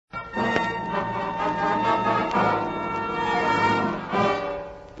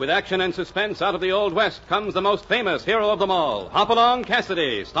With action and suspense out of the Old West comes the most famous hero of them all, Hopalong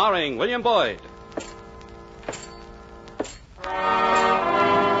Cassidy, starring William Boyd.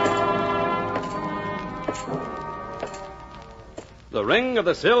 The ring of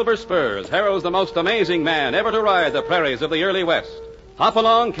the silver spurs heralds the most amazing man ever to ride the prairies of the early West,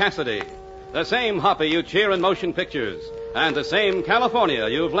 Hopalong Cassidy. The same Hoppy you cheer in motion pictures, and the same California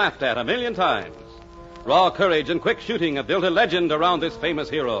you've laughed at a million times. Raw courage and quick shooting have built a legend around this famous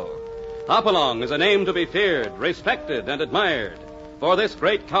hero. Hopalong is a name to be feared, respected, and admired, for this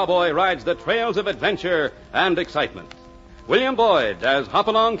great cowboy rides the trails of adventure and excitement. William Boyd as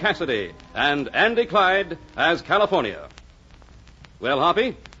Hopalong Cassidy, and Andy Clyde as California. Well,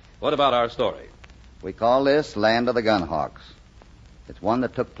 Hoppy, what about our story? We call this Land of the Gunhawks. It's one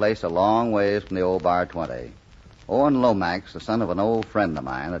that took place a long ways from the old Bar 20. Owen Lomax, the son of an old friend of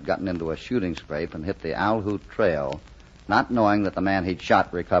mine, had gotten into a shooting scrape and hit the Owl Hoot Trail, not knowing that the man he'd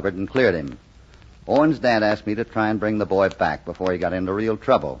shot recovered and cleared him. Owen's dad asked me to try and bring the boy back before he got into real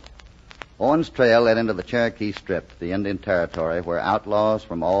trouble. Owen's trail led into the Cherokee Strip, the Indian Territory, where outlaws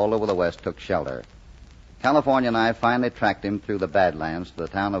from all over the West took shelter. California and I finally tracked him through the Badlands to the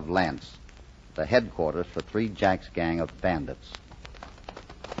town of Lance, the headquarters for Three Jack's gang of bandits.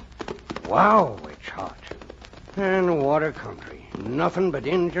 Wow, it's hot. And water country. Nothing but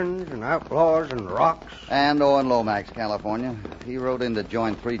Indians and outlaws and rocks. And Owen Lomax, California. If he rode in to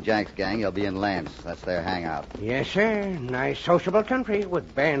join Three Jack's gang, he'll be in Lance. That's their hangout. Yes, sir. Nice sociable country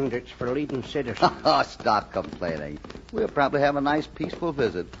with bandits for leading citizens. Oh, stop complaining. We'll probably have a nice, peaceful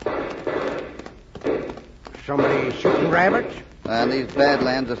visit. Somebody shooting rabbits? In these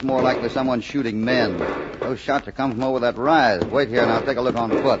Badlands, it's more likely someone shooting men. Those shots are coming from over that rise. Wait here and I'll take a look on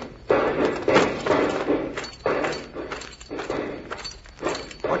foot.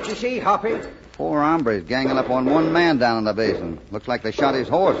 What you see, Hoppy? 4 hombres ganging up on one man down in the basin. Looks like they shot his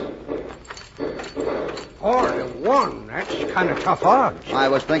horse. 4-1. That's kind of tough odds. I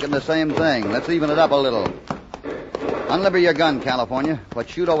was thinking the same thing. Let's even it up a little. Unliber your gun, California, but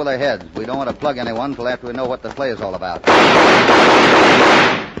shoot over their heads. We don't want to plug anyone until after we know what the play is all about.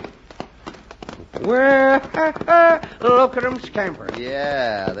 Well, look at them scamper.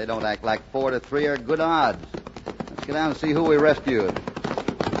 Yeah, they don't act like 4-3 are good odds. Let's get down and see who we rescued.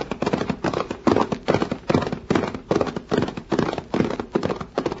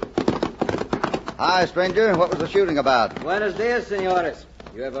 Hi, stranger. What was the shooting about? Buenos dias, senores.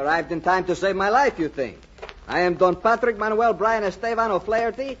 You have arrived in time to save my life, you think. I am Don Patrick Manuel Brian Esteban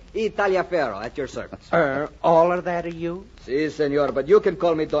O'Flaherty y Taliaferro, at your service. All of that are you? Si, senor, but you can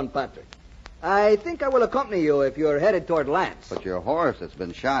call me Don Patrick. I think I will accompany you if you're headed toward Lance. But your horse has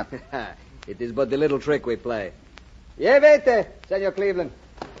been shot. It is but the little trick we play. Llevete, Senor Cleveland.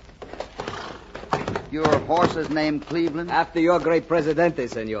 Your horse is named Cleveland? After your great presidente,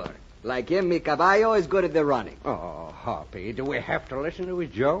 senor. Like him, mi caballo is good at the running. Oh, Hoppy, do we have to listen to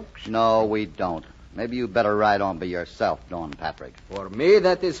his jokes? No, we don't. Maybe you'd better ride on by yourself, Don Patrick. For me,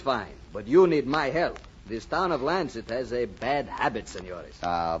 that is fine. But you need my help. This town of Lance, it has a bad habit, senores.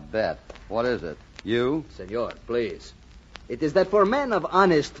 I'll bet. What is it? You? Senor, please. It is that for men of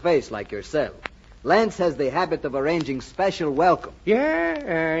honest face like yourself, Lance has the habit of arranging special welcome.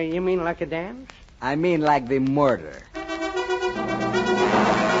 Yeah? You mean like a dance? I mean like the murder.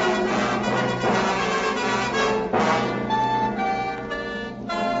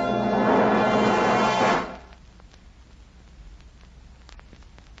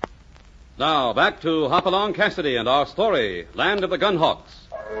 Now, back to Hopalong Cassidy and our story, Land of the Gunhawks.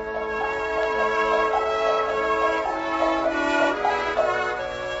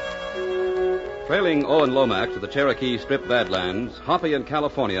 Trailing Owen Lomax to the Cherokee Strip Badlands, Hoppy and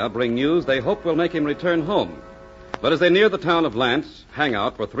California bring news they hope will make him return home. But as they near the town of Lance,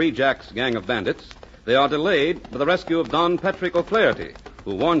 hangout for Three Jack's gang of bandits, they are delayed by the rescue of Don Patrick O'Flaherty,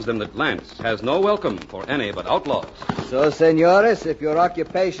 who warns them that Lance has no welcome for any but outlaws. So, senores, if your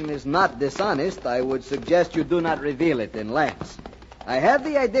occupation is not dishonest, I would suggest you do not reveal it in Lance. I have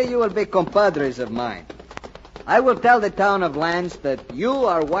the idea you will be compadres of mine. I will tell the town of Lance that you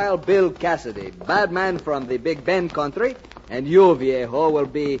are Wild Bill Cassidy, bad man from the Big Bend country, and you, viejo, will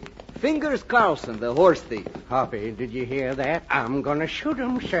be Fingers Carlson, the horse thief. Hoppy, did you hear that? I'm going to shoot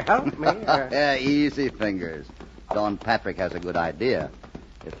him, so help me. Yeah, easy, Fingers. Don Patrick has a good idea.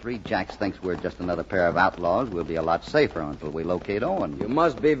 If Three Jacks thinks we're just another pair of outlaws, we'll be a lot safer until we locate Owen. You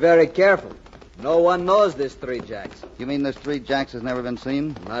must be very careful. No one knows this Three Jacks. You mean this Three Jacks has never been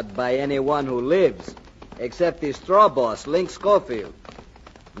seen? Not by anyone who lives, except the straw boss, Link Schofield.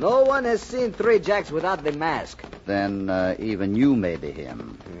 No one has seen Three Jacks without the mask. Then even you may be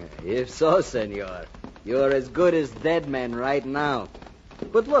him. If so, senor, you're as good as dead men right now.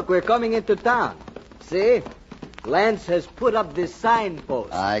 But look, we're coming into town. See? Lance has put up this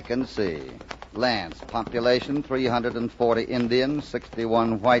signpost. I can see. Lance, population 340 Indians,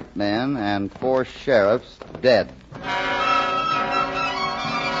 61 white men, and 4 sheriffs dead.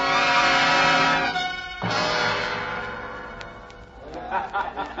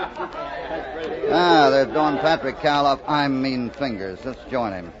 There's Don Patrick Caloff. Fingers. Let's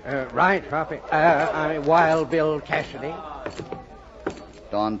join him. Right, Hoppy. Wild Bill Cassidy.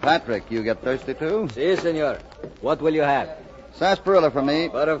 Don Patrick, you get thirsty too? Si, senor. What will you have? Sarsaparilla for me.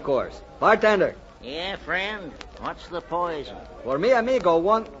 But of course. Bartender. Yeah, friend. What's the poison? For me, amigo,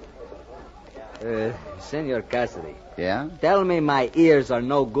 one... Senor Cassidy. Yeah? Tell me my ears are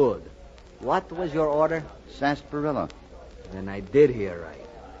no good. What was your order? Sarsaparilla. Then I did hear right.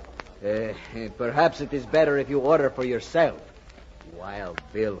 Perhaps it is better if you order for yourself. Wild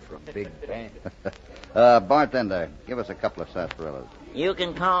Bill from Big Bend. Bartender, give us a couple of sarsaparillas. You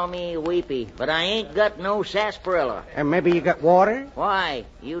can call me Weepy, but I ain't got no sarsaparilla. Maybe you got water? Why?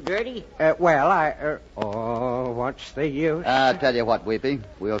 You dirty? What's the use? Tell you what, Weepy.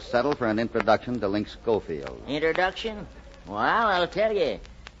 We'll settle for an introduction to Link Schofield. Introduction? Well, I'll tell you.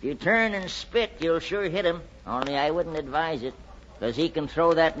 If you turn and spit, you'll sure hit him. Only I wouldn't advise it. Because he can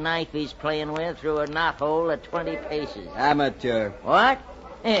throw that knife he's playing with through a knothole at 20 paces. Amateur. What?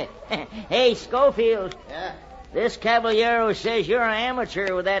 Hey, Schofield. Yeah? This caballero says you're an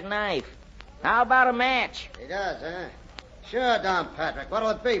amateur with that knife. How about a match? He does, huh? Sure, Don Patrick. What'll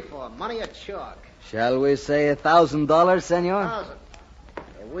it be for? Money or chalk? Shall we say $1,000, senor? 1,000.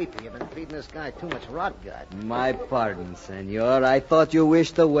 Hey, Weepy, you've been feeding this guy too much rot gut. My pardon, senor. I thought you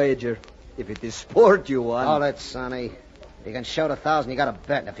wished to wager. If it is sport you want. Hold it, Sonny. If you can show the 1,000, you got to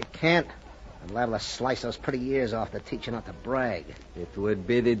bet. And if you can't, I'm liable to slice those pretty ears off to teach you not to brag. It would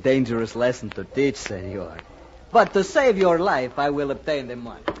be the dangerous lesson to teach, senor. But to save your life, I will obtain the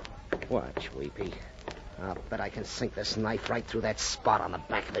money. Watch, Weepy. I'll bet I can sink this knife right through that spot on the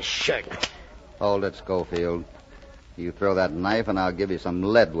back of his shirt. Hold it, Schofield. You throw that knife and I'll give you some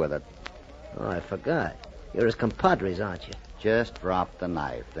lead with it. Oh, I forgot. You're his compadres, aren't you? Just drop the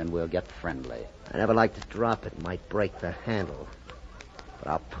knife, then we'll get friendly. I never like to drop it. Might break the handle. But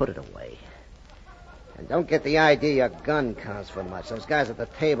I'll put it away. And don't get the idea your gun counts for much. Those guys at the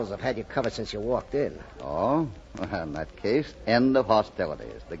tables have had you covered since you walked in. Oh? Well, in that case, end of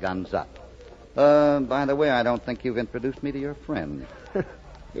hostilities. The gun's up. By the way, I don't think you've introduced me to your friend.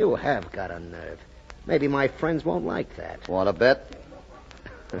 You have got a nerve. Maybe my friends won't like that. Want to bet?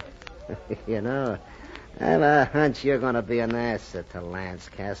 You know, I have a hunch you're going to be an asset to Lance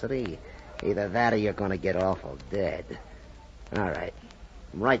Cassidy. Either that or you're going to get awful dead. All right.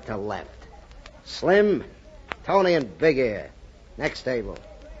 From right to left. Slim, Tony, and Big Ear. Next table.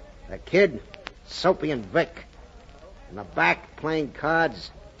 The Kid, Soapy, and Vic. In the back, playing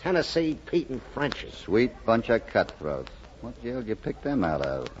cards, Tennessee, Pete, and Frenchy. Sweet bunch of cutthroats. What jail did you pick them out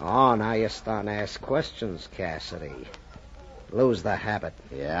of? Oh, now you're starting to ask questions, Cassidy. Lose the habit.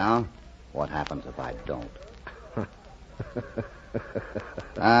 Yeah? What happens if I don't?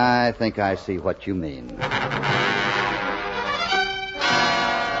 I think I see what you mean.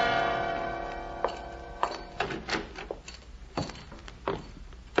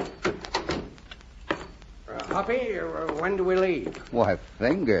 Hoppy, when do we leave? Why,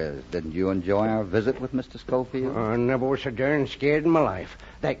 Fingers, didn't you enjoy our visit with Mr. Schofield? I never was so darn scared in my life.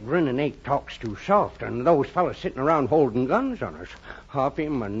 That grinning ape talks too soft, and those fellas sitting around holding guns on us. Hoppy,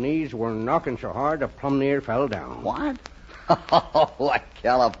 my knees were knocking so hard I plumb near fell down. What? Oh, like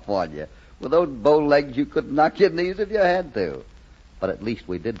California. With those bow legs, you could knock your knees if you had to. But at least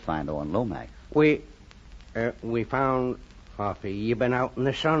we did find Owen Lomax. We found... Hoppy, you been out in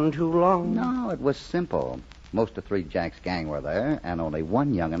the sun too long? No, it was simple. Most of Three Jack's gang were there, and only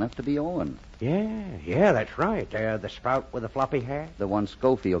one young enough to be Owen. Yeah, that's right. The sprout with the floppy hair. The one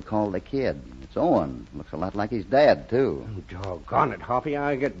Schofield called the Kid. It's Owen. Looks a lot like his dad, too. Doggone it, Hoppy.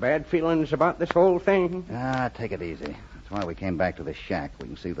 I get bad feelings about this whole thing. Take it easy. That's why we came back to the shack. We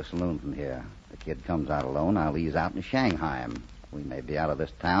can see the saloon from here. The Kid comes out alone. I'll ease out in Shanghai him. We may be out of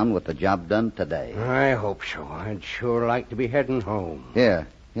this town with the job done today. I hope so. I'd sure like to be heading home. Here,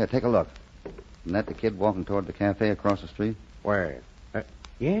 take a look. Isn't that the Kid walking toward the cafe across the street? Where?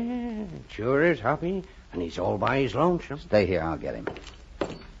 Yeah, it sure is, Hoppy. And he's all by his lonesome. Stay here. I'll get him.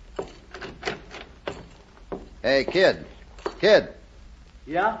 Hey, Kid.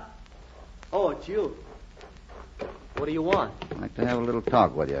 Yeah? Oh, it's you. What do you want? I'd like to have a little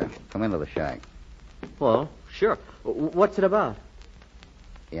talk with you. Come into the shack. Well, sure. What's it about?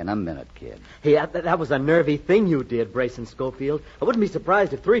 In a minute, Kid. Hey, that was a nervy thing you did, Brayson Schofield. I wouldn't be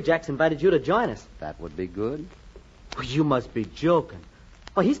surprised if Three Jacks invited you to join us. That would be good. Well, you must be joking.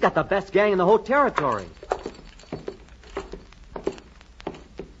 Well, he's got the best gang in the whole territory.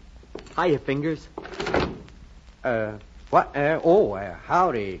 Hiya, Fingers. What?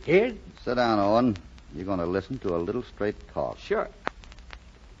 Howdy, kid. Sit down, Owen. You're going to listen to a little straight talk. Sure.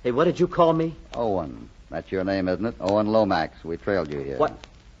 Hey, what did you call me? Owen. That's your name, isn't it? Owen Lomax. We trailed you here. What?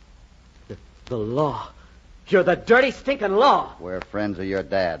 The law. You're the dirty, stinking law. We're friends of your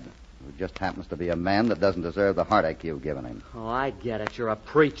dad, who just happens to be a man that doesn't deserve the heartache you've given him. Oh, I get it. You're a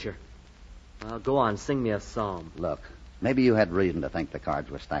preacher. Well, go on. Sing me a psalm. Look, maybe you had reason to think the cards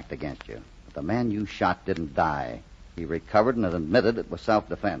were stacked against you. But the man you shot didn't die. He recovered and has admitted it was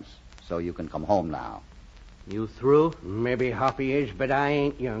self-defense. So you can come home now. You through? Maybe Hoppy is, but I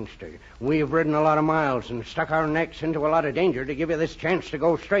ain't, youngster. We've ridden a lot of miles and stuck our necks into a lot of danger to give you this chance to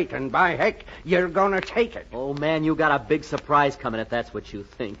go straight, and by heck, you're gonna take it. Oh, man, you got a big surprise coming if that's what you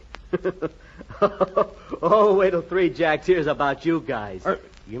think. Oh, wait till Three Jacks hears about you guys.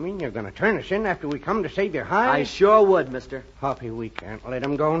 You mean you're gonna turn us in after we come to save your hide? I sure would, mister. Hoppy, we can't let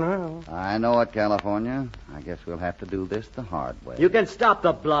him go now. I know it, California. I guess we'll have to do this the hard way. You can stop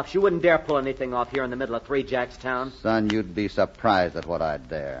the bluffs. You wouldn't dare pull anything off here in the middle of Three Jacks town. Son, you'd be surprised at what I'd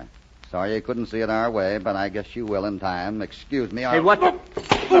dare. Sorry you couldn't see it our way, but I guess you will in time. Excuse me. Hey, what?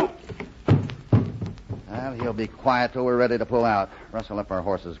 Well, he'll be quiet till we're ready to pull out. Rustle up our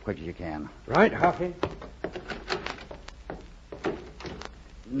horses as quick as you can. Right, Hoppy.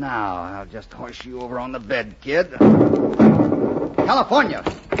 Now, I'll just horse you over on the bed, kid. California!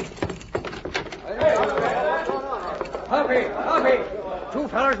 Hoppy! Two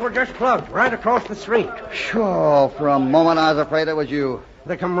fellers were just plugged right across the street. Sure, for a moment I was afraid it was you.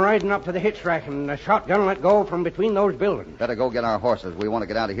 They come riding up to the hitch rack and the shotgun let go from between those buildings. Better go get our horses. We want to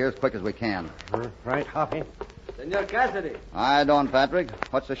get out of here as quick as we can. Right, Hoppy. Senor Cassidy, Hi, Don Patrick.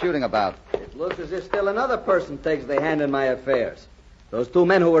 What's the shooting about? it looks as if still another person takes the hand in my affairs. Those two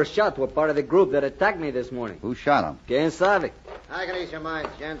men who were shot were part of the group that attacked me this morning. Who shot him? Quien sabe? I can ease your minds,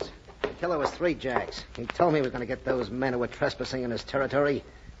 gents. The killer was Three Jacks. He told me he was going to get those men who were trespassing in his territory.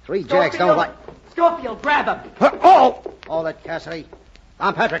 Three Jacks don't like... Schofield, grab him. Oh! All that, Cassidy.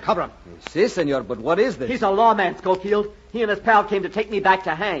 Don Patrick, cover him. Si, senor, but what is this? He's a lawman, Schofield. He and his pal came to take me back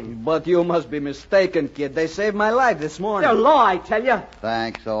to hang. But you must be mistaken, kid. They saved my life this morning. They're law, I tell you.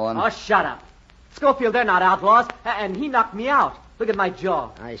 Thanks, Owen. Oh, shut up. Schofield, they're not outlaws, and he knocked me out. Look at my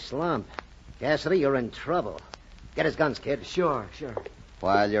jaw. I slump. Cassidy, you're in trouble. Get his guns, kid. Sure.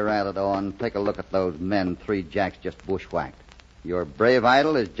 While you're at it, Owen, take a look at those men Three Jacks just bushwhacked. Your brave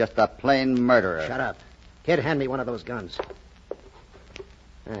idol is just a plain murderer. Shut up. Kid, hand me one of those guns.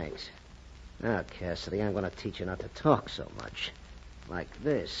 Thanks. Now, Cassidy, I'm going to teach you not to talk so much. Like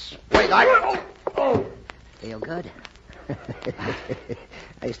this. Wait, Feel good?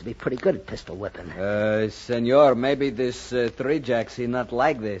 I used to be pretty good at pistol whipping. Senor, maybe this Three Jacks, he not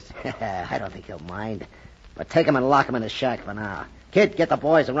like this. I don't think he'll mind. But take him and lock him in his shack for now. Kid, get the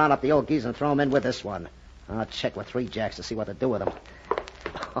boys and round up the old geese and throw them in with this one. I'll check with Three Jacks to see what to do with them.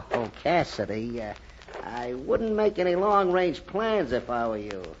 Oh, Cassidy, I wouldn't make any long-range plans if I were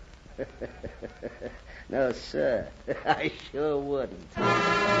you. No, sir. I sure wouldn't.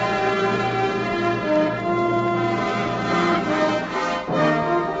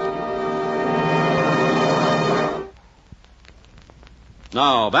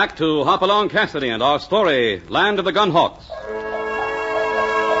 Now, back to Hopalong Cassidy and our story, Land of the Gunhawks.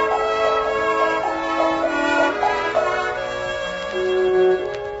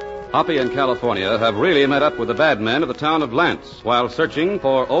 Hoppy and California have really met up with the bad men of the town of Lance while searching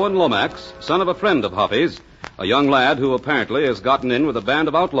for Owen Lomax, son of a friend of Hoppy's, a young lad who apparently has gotten in with a band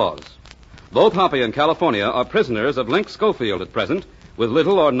of outlaws. Both Hoppy and California are prisoners of Link Schofield at present, with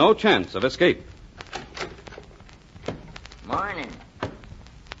little or no chance of escape. Morning.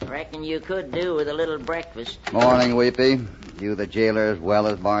 Reckon you could do with a little breakfast. Morning, Weepy. You the jailer as well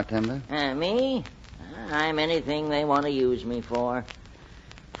as bartender? Me? I'm anything they want to use me for.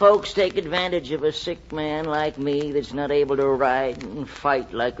 Folks take advantage of a sick man like me that's not able to ride and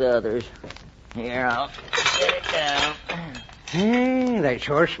fight like the others. Here, I'll get it down. That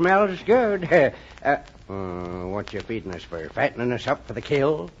sure smells good. What you feeding us for? Fattening us up for the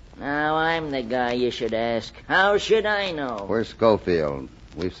kill? Now, I'm the guy you should ask. How should I know? Where's Schofield?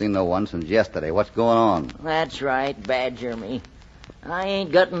 We've seen no one since yesterday. What's going on? That's right, badger me. I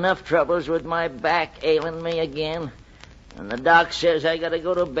ain't got enough troubles with my back ailing me again. And the doc says I gotta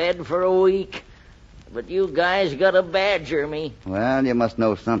go to bed for a week. But you guys gotta badger me. Well, you must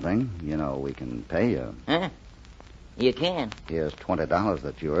know something. You know, we can pay you. Huh? You can? Here's $20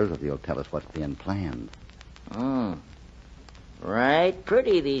 that's yours if you'll tell us what's being planned. Right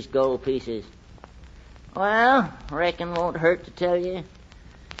pretty, these gold pieces. Well, reckon won't hurt to tell you.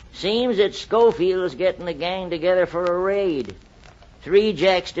 Seems that Schofield's getting the gang together for a raid. Three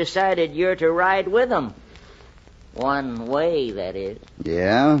Jacks decided you're to ride with them. One way, that is.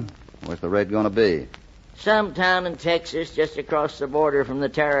 Yeah? Where's the raid going to be? Some town in Texas just across the border from the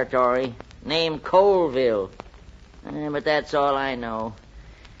territory, named Colville. But that's all I know.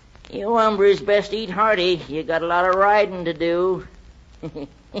 You hombres best eat hearty. You got a lot of riding to do.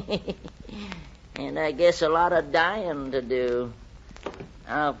 And I guess a lot of dying to do.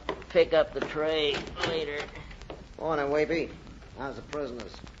 I'll pick up the tray later. Morning, Wavy. How's the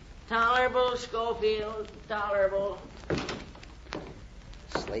prisoners? Tolerable, Schofield. Tolerable.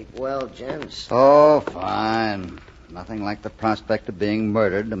 Sleep well, gents? Oh, fine. Nothing like the prospect of being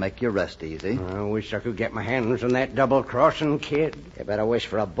murdered to make you rest easy. I wish I could get my hands on that double-crossing kid. You better wish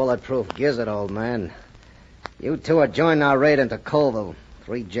for a bulletproof gizzard, old man. You two are joining our raid into Colville.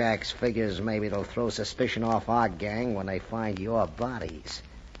 Three Jacks figures maybe it'll throw suspicion off our gang when they find your bodies.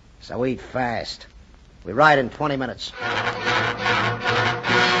 So eat fast. We ride in 20 minutes.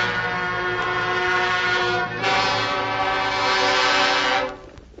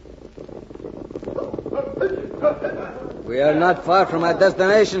 We are not far from our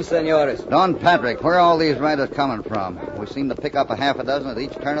destination, senores. Don Patrick, where are all these riders coming from? We seem to pick up a half a dozen at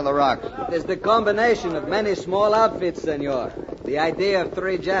each turn of the rocks. It is the combination of many small outfits, senor. The idea of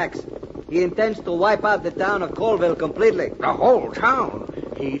Three Jacks. He intends to wipe out the town of Colville completely. The whole town.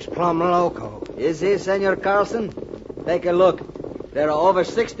 He's plumb loco. Is he, Senor Carlson? Take a look. There are over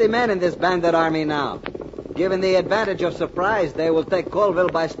 60 men in this bandit army now. Given the advantage of surprise, they will take Colville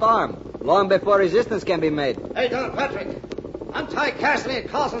by storm, long before resistance can be made. Hey, Don Patrick. Untie Cassidy and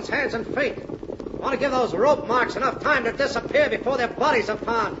Carlson's hands and feet. Want to give those rope marks enough time to disappear before their bodies are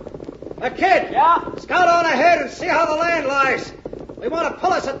found. Kid! Yeah? Scout on ahead and see how the land lies. We want to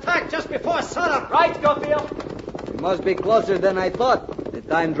pull this attack just before sunup. Right, Schofield. It must be closer than I thought. The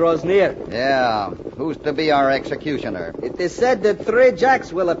time draws near. Yeah. Who's to be our executioner? It is said that Three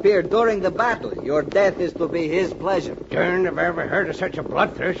Jacks will appear during the battle. Your death is to be his pleasure. Darned if I ever heard of such a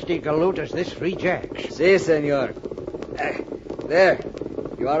bloodthirsty galoot as this Three Jacks. Si, senor. There.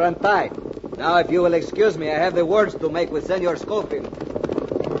 You are untied. Now, if you will excuse me, I have the words to make with Senor Schofield.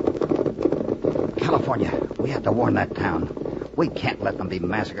 California, we have to warn that town. We can't let them be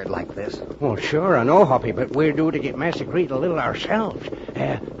massacred like this. Well, sure, I know, Hoppy, but we're due to get massacred a little ourselves.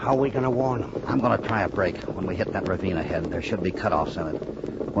 How are we going to warn them? I'm going to try a break. When we hit that ravine ahead, there should be cutoffs in it.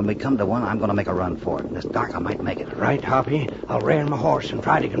 When we come to one, I'm going to make a run for it. In this dark, I might make it. Right, Hoppy. I'll rein my horse and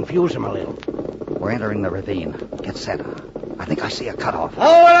try to confuse them a little. We're entering the ravine. Get set. I think I see a cutoff. Hold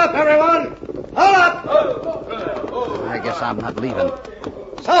up, everyone! Hold up! I guess I'm not leaving.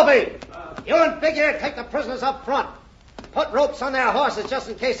 Sophie, you and Big Ear take the prisoners up front. Put ropes on their horses just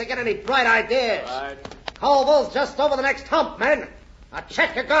in case they get any bright ideas. Right. Colville's just over the next hump, men. Now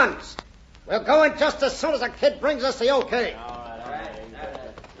check your guns. We'll go in just as soon as the kid brings us the okay.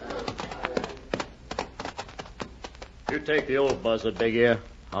 You take the old buzzard, Big Ear.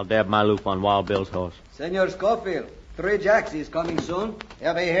 I'll dab my loop on Wild Bill's horse. Senor Schofield, Three Jacks, he's coming soon.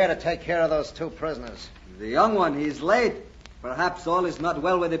 He'll be here to take care of those two prisoners. The young one, he's late. Perhaps all is not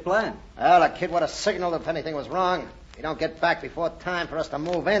well with the plan. Well, the kid would have signaled if anything was wrong. If he don't get back before time for us to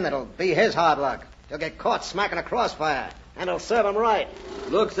move in, it'll be his hard luck. He'll get caught smacking a crossfire, and it'll serve him right.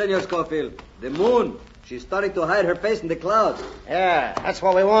 Look, Senor Schofield, the moon. She's starting to hide her face in the clouds. Yeah, that's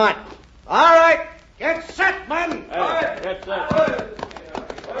what we want. All right, get set, men. I'll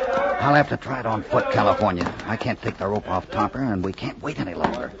have to try it on foot, California. I can't take the rope off Topper, and we can't wait any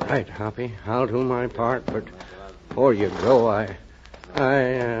longer. Right, Hoppy. I'll do my part, but before you go,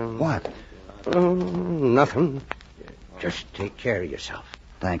 What? Oh, nothing. Just take care of yourself.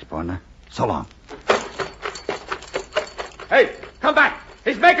 Thanks, partner. So long. Hey, come back.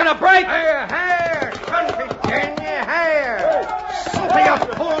 He's making a break. Here, country, Virginia, here. Sophie, you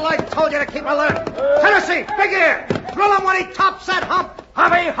fool, I told you to keep alert. Tennessee, Big Ear, drill him when he tops that hump.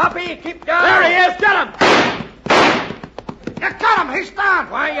 Hoppy, keep down. There he is. Get him. You got him, he's down.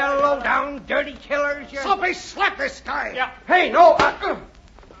 Why, you low-down, dirty killers, you... Sophie, slap this guy. Yeah. Hey, no,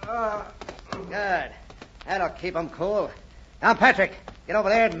 Good. That'll keep him cool. Now, Patrick, get over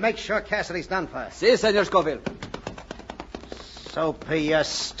there and make sure Cassidy's done for. Si, Senor Schofield. Soapy, you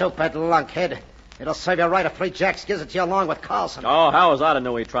stupid lunkhead. It'll serve you right if Three Jacks gives it to you along with Carlson. Oh, how was I to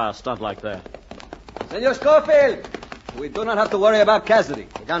know he'd try a stunt like that? Senor Schofield, we do not have to worry about Cassidy.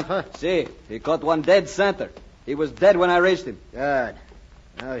 You done for? Si, he caught one dead center. He was dead when I reached him. Good.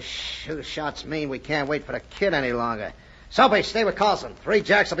 Those shoe shots mean we can't wait for the kid any longer. Soapy, stay with Carlson. Three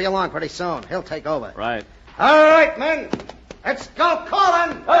Jacks will be along pretty soon. He'll take over. Right. All right, men. Let's go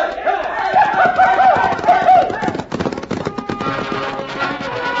calling.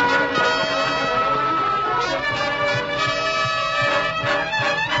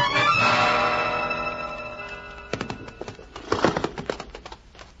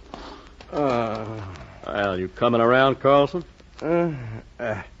 Well, you coming around, Carlson?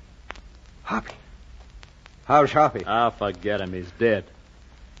 Hoppy. How's Hoppy? Ah, forget him. He's dead.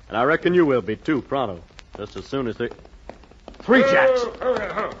 And I reckon you will be, too, pronto. Just as soon as they... 3 Jacks!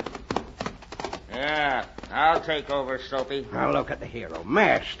 Yeah, I'll take over, Soapy. Now look at the hero,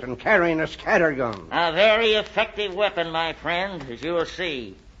 masked and carrying a scattergun. A very effective weapon, my friend, as you will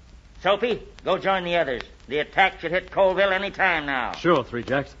see. Soapy, go join the others. The attack should hit Colville any time now. Sure, 3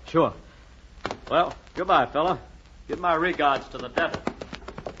 Jacks, sure. Well, goodbye, fella. Give my regards to the devil.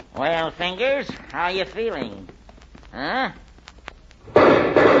 Well, Fingers, how you feeling? Huh?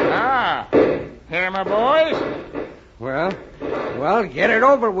 Ah, hear my boys? Well, get it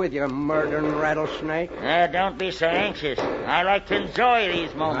over with, you murdering rattlesnake. Don't be so anxious. I like to enjoy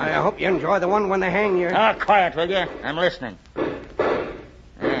these moments. I hope you enjoy the one when they hang you. Oh, quiet, will you? I'm listening.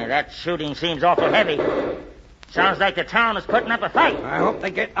 That shooting seems awful heavy. Sounds like the town is putting up a fight. I hope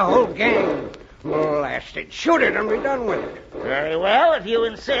they get the whole gang. Blast it. Shoot it and be done with it. Very well, if you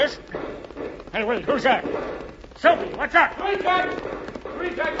insist. Hey, wait, who's that? Soapy, what's up? 3 Jacks!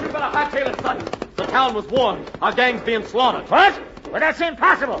 3 Jacks, you better hightail it sudden. The town was warned. Our gang's being slaughtered. What? Well, that's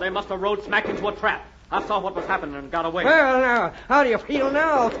impossible. They must have rode smack into a trap. I saw what was happening and got away. Well, now, how do you feel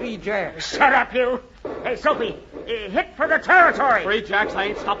now, 3 Jacks? Shut up, you. Hey, Soapy, hit for the territory. 3 Jacks, I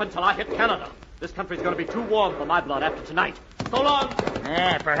ain't stopping till I hit Canada. This country's going to be too warm for my blood after tonight. So long.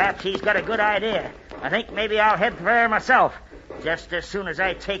 Perhaps he's got a good idea. I think maybe I'll head for there myself. Just as soon as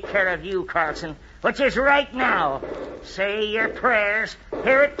I take care of you, Carlson. Which is right now. Say your prayers.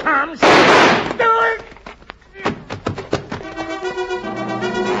 Here it comes. Do it!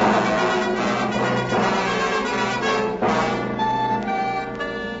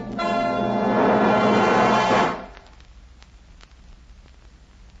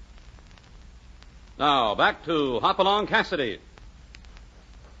 Now, back to Hopalong Cassidy.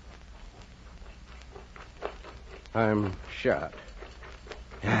 I'm shot.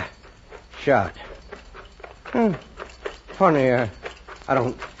 Yeah, shot. Funny, I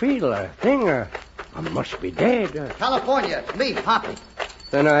don't feel a thing. I must be dead. California, it's me, Hoppy.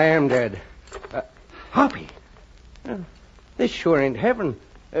 Then I am dead. Hoppy. This sure ain't heaven.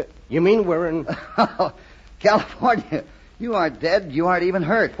 You mean we're in... California, you aren't dead. You aren't even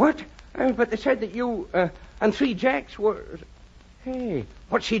hurt. What? But they said that you and 3 Jacks were... Hey,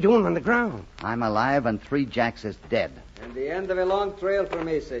 what's he doing on the ground? I'm alive and 3 Jacks is dead. And the end of a long trail for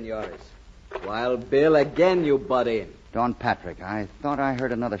me, senores. Wild Bill, again you butt in. Don Patrick, I thought I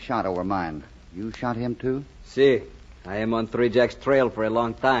heard another shot over mine. You shot him, too? Si. I am on 3 Jacks' trail for a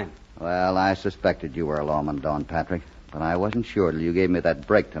long time. Well, I suspected you were a lawman, Don Patrick. But I wasn't sure till you gave me that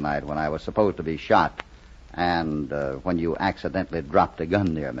break tonight when I was supposed to be shot. And when you accidentally dropped a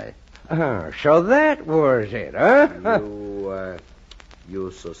gun near me. So that was it, huh?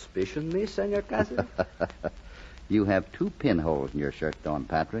 You suspicion me, Senor Cassidy? You have 2 pinholes in your shirt, Don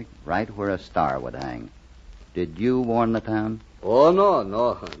Patrick, right where a star would hang. Did you warn the town? Oh, no,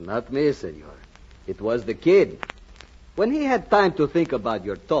 not me, senor. It was the kid. When he had time to think about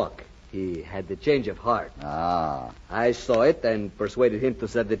your talk, he had the change of heart. Ah. I saw it and persuaded him to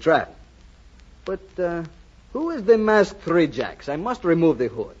set the trap. But who is the masked 3 Jacks? I must remove the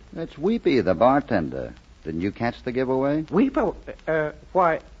hood. It's Weepy, the bartender. Didn't you catch the giveaway? Weepo?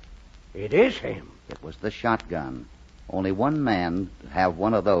 Why, it is him. It was the shotgun. Only one man to have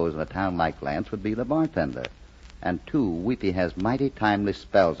one of those in a town like Lance would be the bartender. And 2, Weepy has mighty timely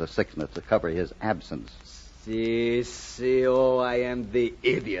spells of sickness to cover his absence. Oh, I am the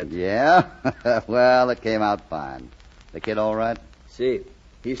idiot. Yeah? Well, it came out fine. The kid all right? Si.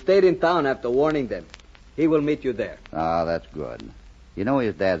 He stayed in town after warning them. He will meet you there. Oh, that's good. You know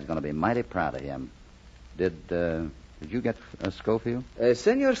his dad's going to be mighty proud of him. Did you get Schofield?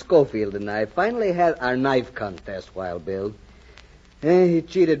 Senor Schofield and I finally had our knife contest, Wild Bill. He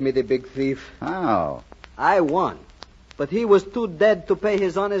cheated me, the big thief. How? I won. But he was too dead to pay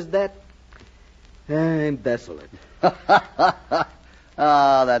his honest debt. I'm desolate.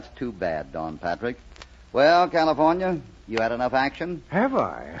 That's too bad, Don Patrick. Well, California, you had enough action? Have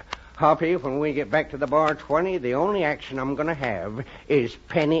I? Hoppy, when we get back to the bar 20, the only action I'm going to have is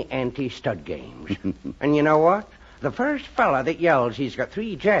penny ante stud games. And you know what? The first fella that yells he's got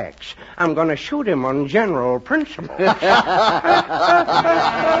 3 Jacks, I'm going to shoot him on general principle.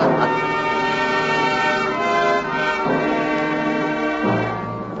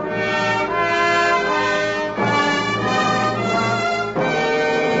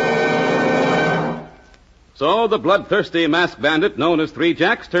 So the bloodthirsty masked bandit known as 3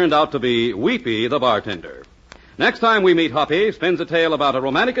 Jacks turned out to be Weepy the bartender. Next time we meet Hoppy spins a tale about a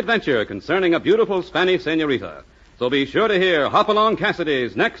romantic adventure concerning a beautiful Spanish senorita. So be sure to hear Hopalong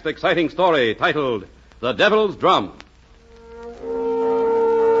Cassidy's next exciting story titled The Devil's Drum.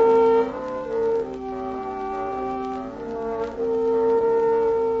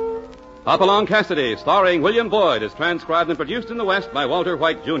 Hopalong Cassidy, starring William Boyd, is transcribed and produced in the West by Walter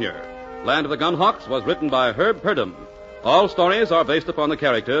White, Jr. Land of the Gunhawks was written by Herb Purdom. All stories are based upon the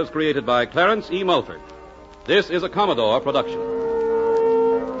characters created by Clarence E. Mulford. This is a Commodore production.